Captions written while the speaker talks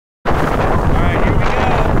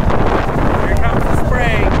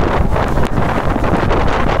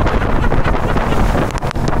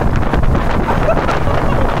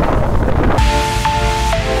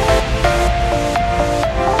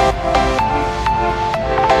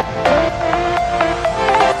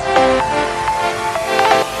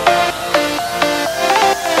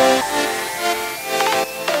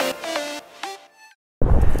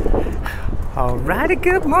everybody,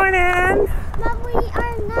 good morning. But we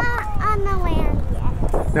are not on the land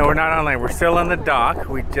yet. No, we're not on land. We're still on the dock.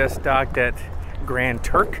 We just docked at Grand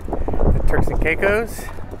Turk, at Turks and Caicos.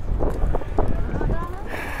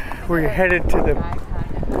 We're headed to the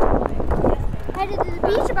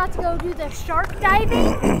beach, about to go do the shark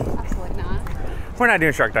diving. Absolutely not. We're not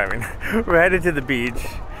doing shark diving. We're headed to the beach.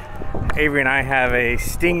 Avery and I have a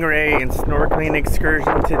stingray and snorkeling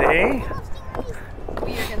excursion today.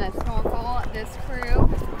 We are gonna snorkel this crew.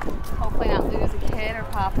 Hopefully not lose a kid or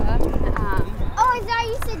Papa. Oh, I thought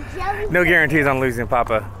you said jelly. No guarantees on losing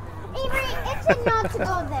Papa. Avery, it said not to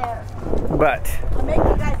go there. But I'll make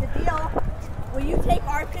you guys a deal. Will you take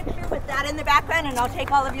our picture with that in the background and I'll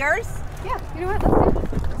take all of yours? Yeah, you know what?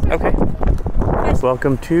 Let's do it. okay.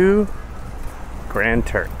 Welcome to Grand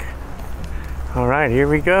Turk. All right, here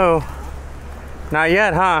we go. Not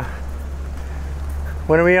yet, huh?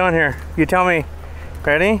 When are we on here? You tell me.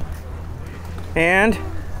 Ready? And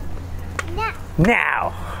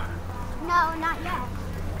now. No, not yet.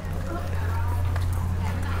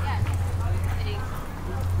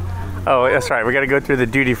 Oh, that's right. We got to go through the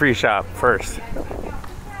duty-free shop first.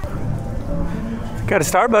 Got a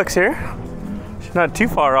Starbucks here. It's not too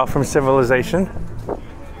far off from civilization.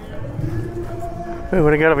 Ooh, what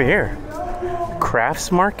do we got over here?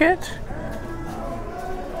 Crafts market?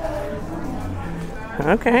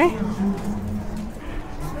 Okay.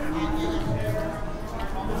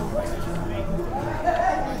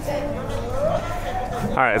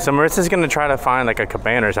 All right, so Marissa's gonna try to find like a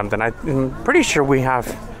cabana or something. I'm pretty sure we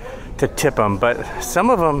have to tip them, but some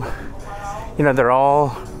of them, you know, they're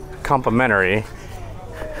all complimentary.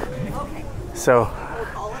 So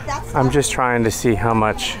I'm just trying to see how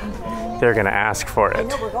much they're gonna ask for it.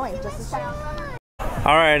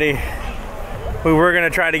 Alrighty, we were gonna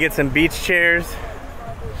try to get some beach chairs.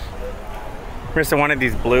 Marissa wanted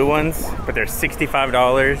these blue ones, but they're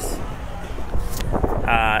 $65.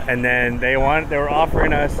 And then they were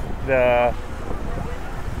offering us the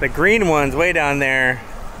green ones way down there,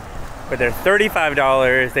 but they're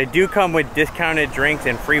 $35. They do come with discounted drinks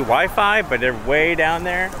and free Wi-Fi, but they're way down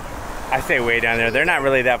there. I say way down there. They're not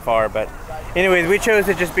really that far, but anyways, we chose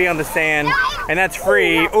to just be on the sand, and that's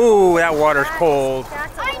free. Ooh, that water's cold.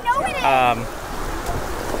 I know it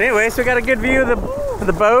is. So anyways, we got a good view of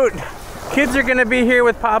the boat. Kids are gonna be here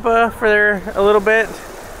with Papa for a little bit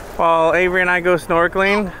while Avery and I go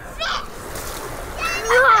snorkeling.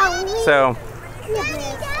 So,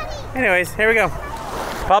 anyways, here we go.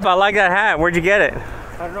 Papa, I like that hat. Where'd you get it?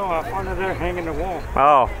 I don't know, I found it there hanging the wall.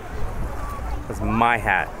 Oh, that's my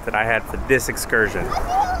hat that I had for this excursion.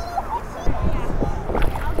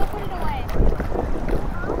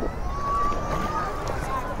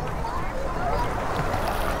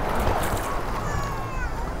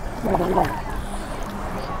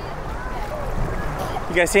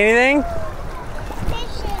 You guys see anything?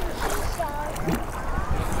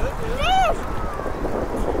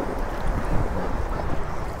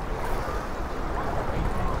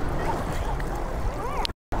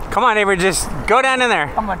 Come on, Avery, just go down in there.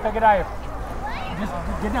 Come on, take it out. Just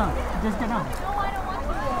get down. Just get down. No, I don't want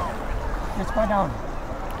to. Just go down.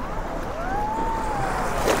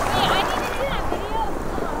 Hey, I need to do that video.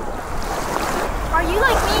 Are you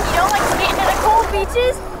like me? You don't like skating at the cold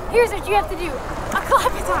beaches? Here's what you have to do.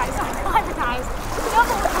 Acclimatize. No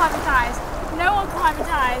one acclimatize. No one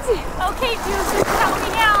acclimatize. Okay, Juice, count me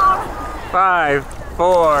down. 5,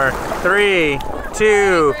 4, 3,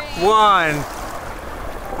 2, 1.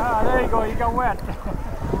 Ah, there you go. You got wet.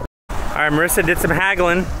 All right, Marissa did some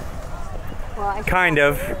haggling. Well, Kind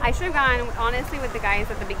of. I should have gone, honestly, with the guys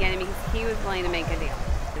at the beginning because he was willing to make a deal.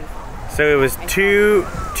 So it was two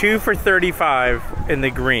for 35 in the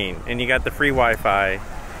green, and you got the free Wi-Fi,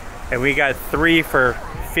 and we got 3 for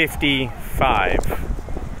 55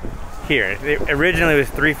 here. Originally it was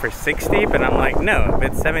 3 for 60, but I'm like, no, if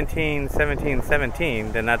it's 17,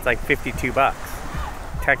 then that's like 52 bucks.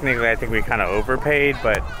 Technically, I think we kind of overpaid,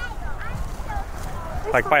 but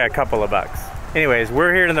like by a couple of bucks. Anyways,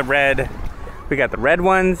 we're here in the red. We got the red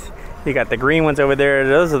ones. You got the green ones over there.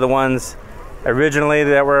 Those are the ones originally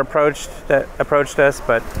that were approached us,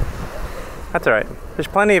 but that's all right. There's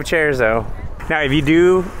plenty of chairs though. Now, if you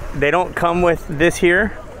do, they don't come with this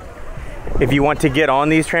here. If you want to get on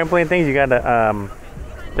these trampoline things, you gotta.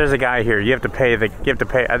 There's a guy here. You have to pay.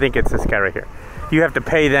 I think it's this guy right here. You have to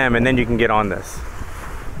pay them, and then you can get on this.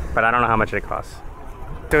 But I don't know how much it costs.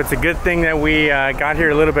 So it's a good thing that we got here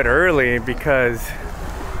a little bit early because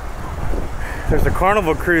there's a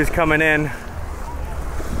carnival cruise coming in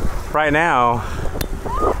right now.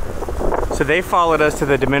 So they followed us to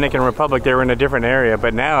the Dominican Republic. They were in a different area,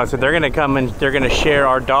 but now, so they're gonna come and they're gonna share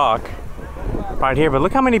our dock right here. But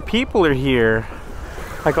look how many people are here.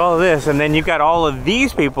 Like all of this, and then you got all of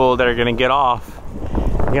these people that are gonna get off,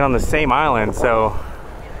 get on the same island. So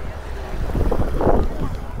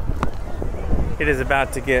it is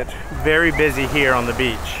about to get very busy here on the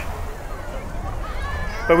beach.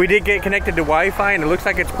 But we did get connected to Wi-Fi, and it looks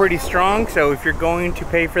like it's pretty strong. So if you're going to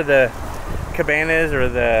pay for the cabanas or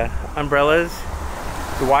the umbrellas,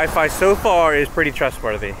 the Wi-Fi so far is pretty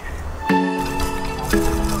trustworthy.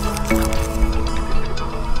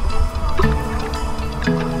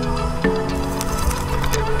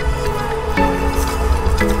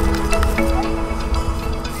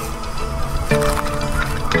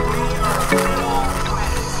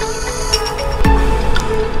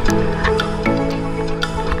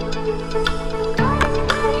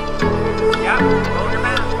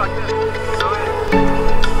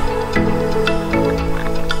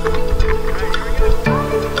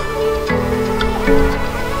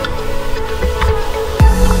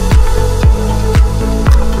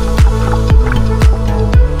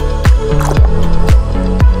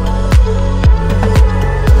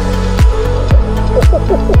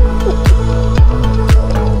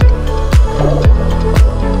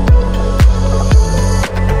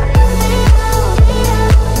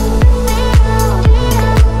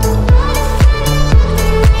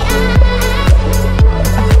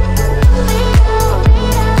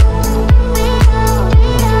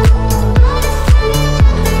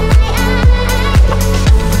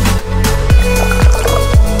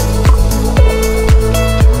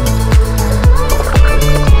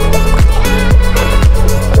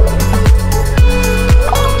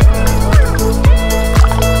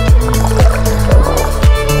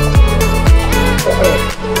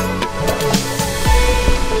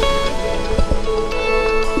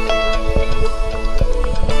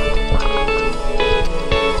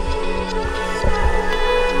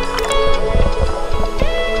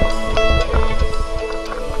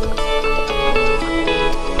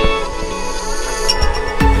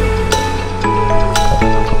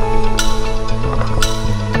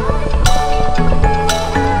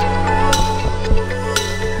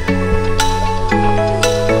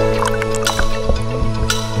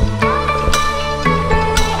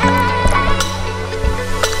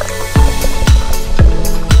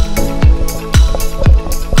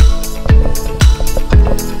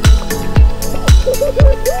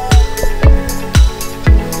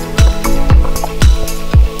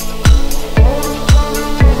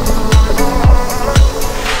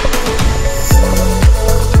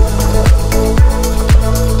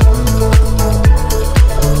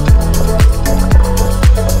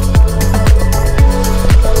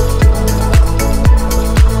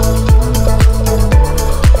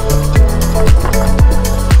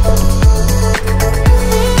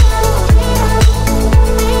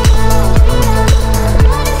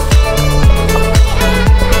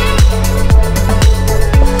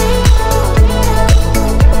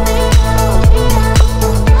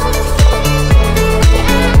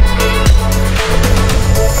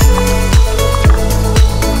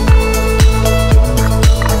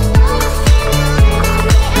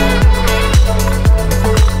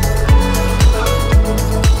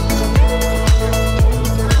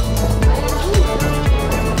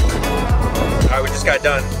 Got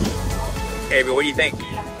done. Hey, but what do you think? Let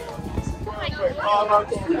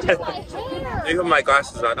me put my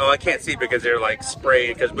glasses on. Oh, I can't see because they're like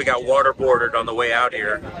sprayed because we got waterboarded on the way out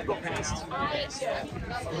here. I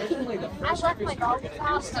left my dog at the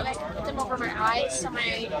house and I put them over my eyes so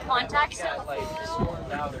my contacts don't. I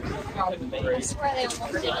swear they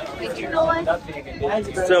almost didn't. You know what?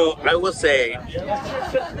 So I will say,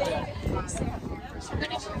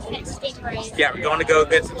 yeah, we're going to go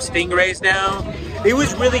get some stingrays now. It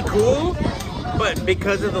was really cool, but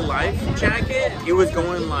because of the life jacket, it was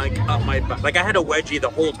going like up my butt. Like I had a wedgie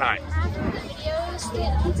the whole time. Videos, the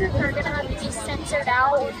answers are gonna have to be censored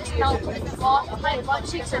out or just help with my butt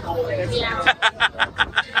cheeks are pulling me out.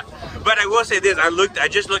 But I will say this: I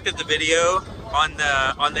just looked at the video on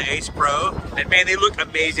the Ace Pro, and man, they look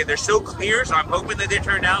amazing. They're so clear, so I'm hoping that they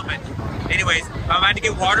turned out. But anyways, I'm about to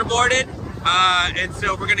get waterboarded. And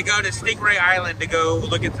so we're gonna go to Stingray Island to go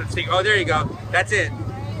look at some sting. Oh, there you go. That's it.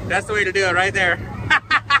 That's the way to do it right there.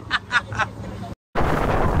 All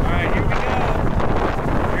right, here we go.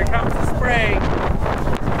 Here comes the spray.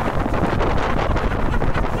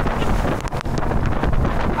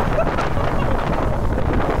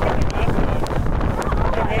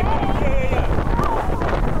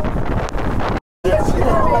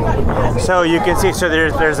 So you can see, so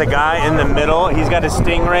there's a guy in the middle. He's got a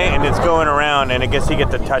stingray and it's going around, and I guess you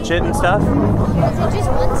get to touch it and stuff. Is it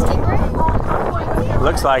just one stingray?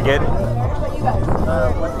 Looks like it.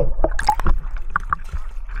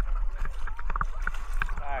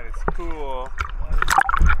 That is cool.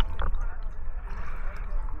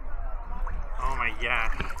 Oh my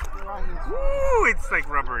gosh. Woo, it's like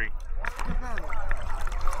rubbery.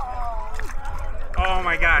 Oh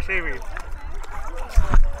my gosh, Avery.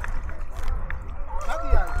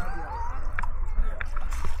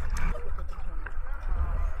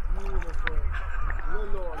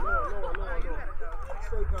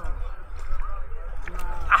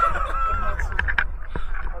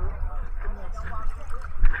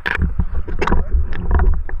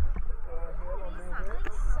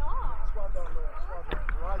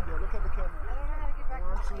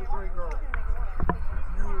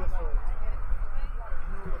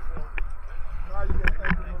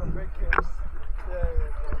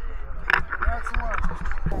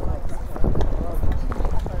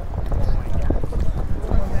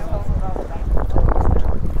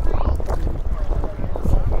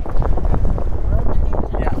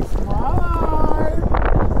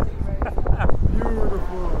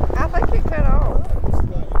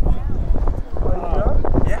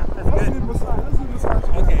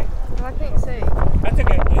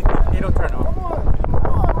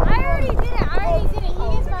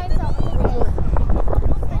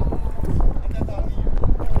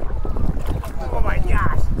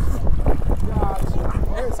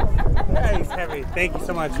 Thank you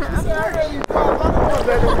so much. We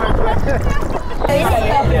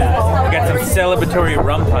got some celebratory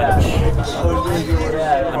rum punch.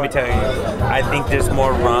 Let me tell you, I think there's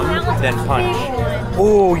more rum than punch.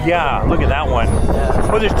 Oh yeah, look at that one.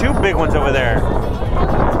 Oh, there's two big ones over there.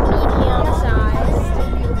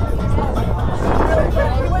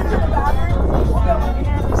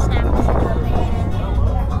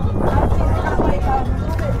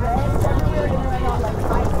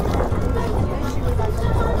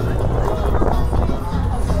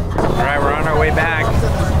 Way back.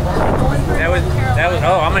 That was.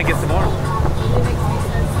 Oh, I'm gonna get some more.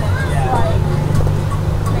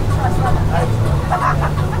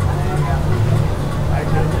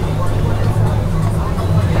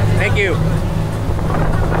 Thank you.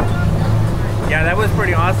 Yeah, that was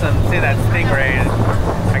pretty awesome. See that stingray.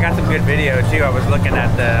 I got some good video too. I was looking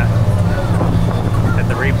at the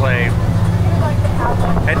replay.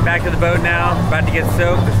 Heading back to the boat now. About to get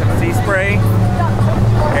soaked with some sea spray.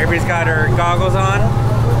 Everybody's got her goggles on.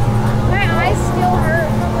 My eyes still hurt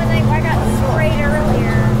from when I got sprayed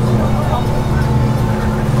earlier.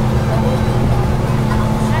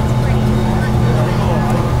 That's pretty.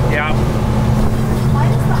 Yeah.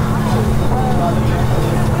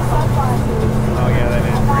 Oh yeah, that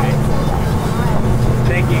is pretty.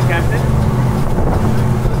 Thank you, Captain.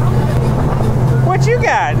 What you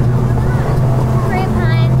got? Fruit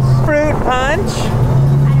punch. Fruit punch?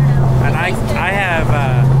 And I have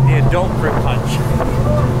the adult fruit punch.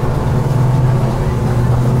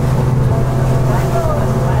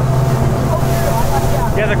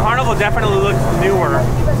 Yeah, the carnival definitely looks newer. I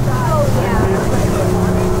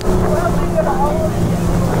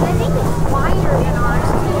think it's wider than ours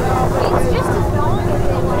too. It's just as long as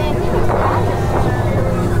it, but I think it's wider.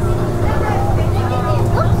 It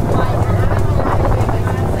looks wider.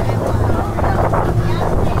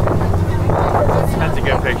 That's a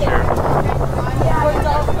good picture.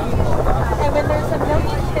 And when there's a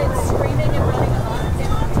million kids screaming and running amok,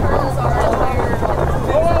 turtles are there.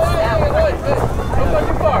 Don't go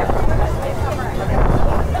too far.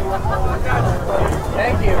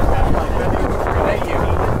 Thank you. Thank you.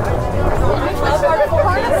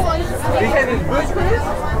 You said it's Bush Cruise?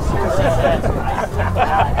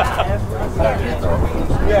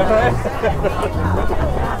 Yeah, right?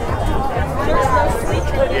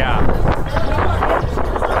 Yeah.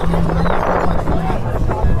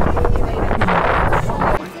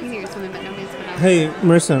 Hey,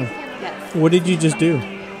 Marissa. Yes. What did you just do?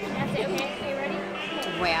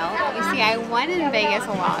 Well, you see, I won in Vegas a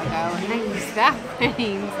while ago, and I used that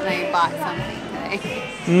winnings, and I bought something today.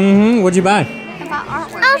 Mm-hmm. What'd you buy? I bought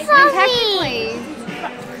artwork. Oh, so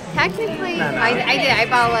And technically, I did. I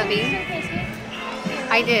bought a Levy.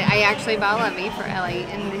 I did. I actually bought a Levy for Ellie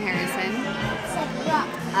and Harrison.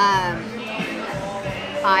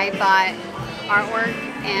 I bought artwork,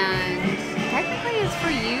 and technically it's for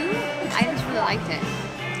you. I just really liked it.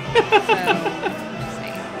 So, just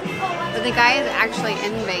saying. But the guy is actually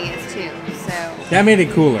in Vegas too, so. That made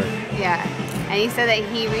it cooler. Yeah, and he said that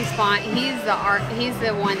he's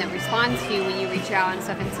the one that responds to you when you reach out and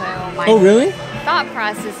stuff. And so my thought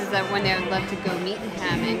process is that one day I would love to go meet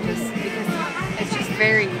him, and just because it's just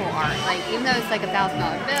very cool art. Like even though it's like $1,000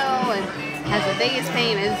 bill and has a Vegas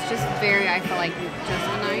theme, it's just very, I feel like, just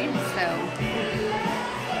nice. So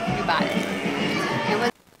about it. It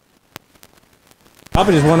was.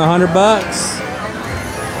 Papa just won $100.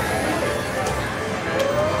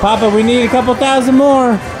 Papa, we need a couple thousand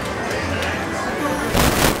more.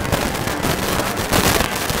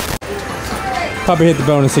 Papa hit the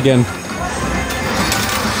bonus again.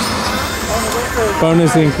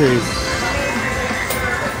 Bonus increase.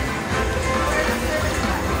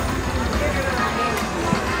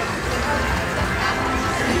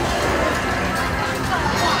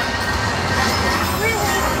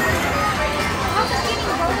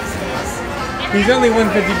 He's only won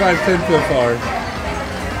 55 cents so far.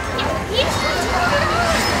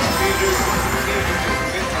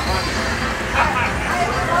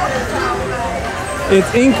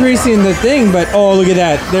 It's increasing the thing, but oh, look at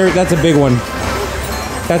that. There, that's a big one.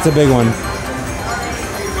 That's a big one.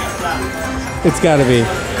 It's gotta be.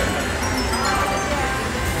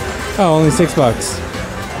 Oh, only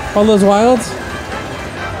 $6. All those wilds?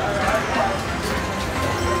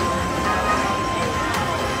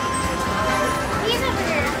 He's over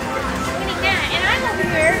here winning that, and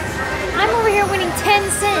I'm over here winning 10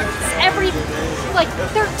 cents every, like,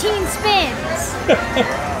 13 spins.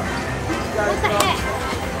 What the heck?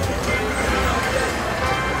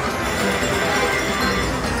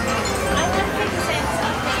 I won 50 cents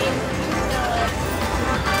something.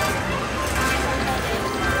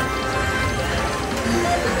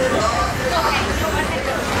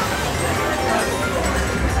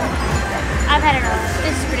 I've had enough.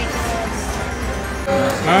 This is ridiculous.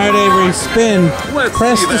 Alright, Avery, spin. Let's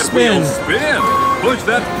Press see the that spin. wheel spin. Push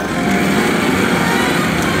that.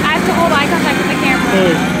 I have to hold eye contact with the camera.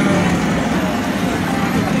 Hey.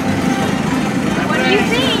 What do you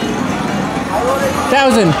think?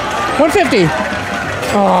 1,000. 150.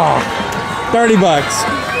 Oh, $30.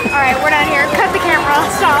 Alright, we're done here. Cut the camera.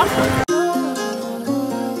 Stop.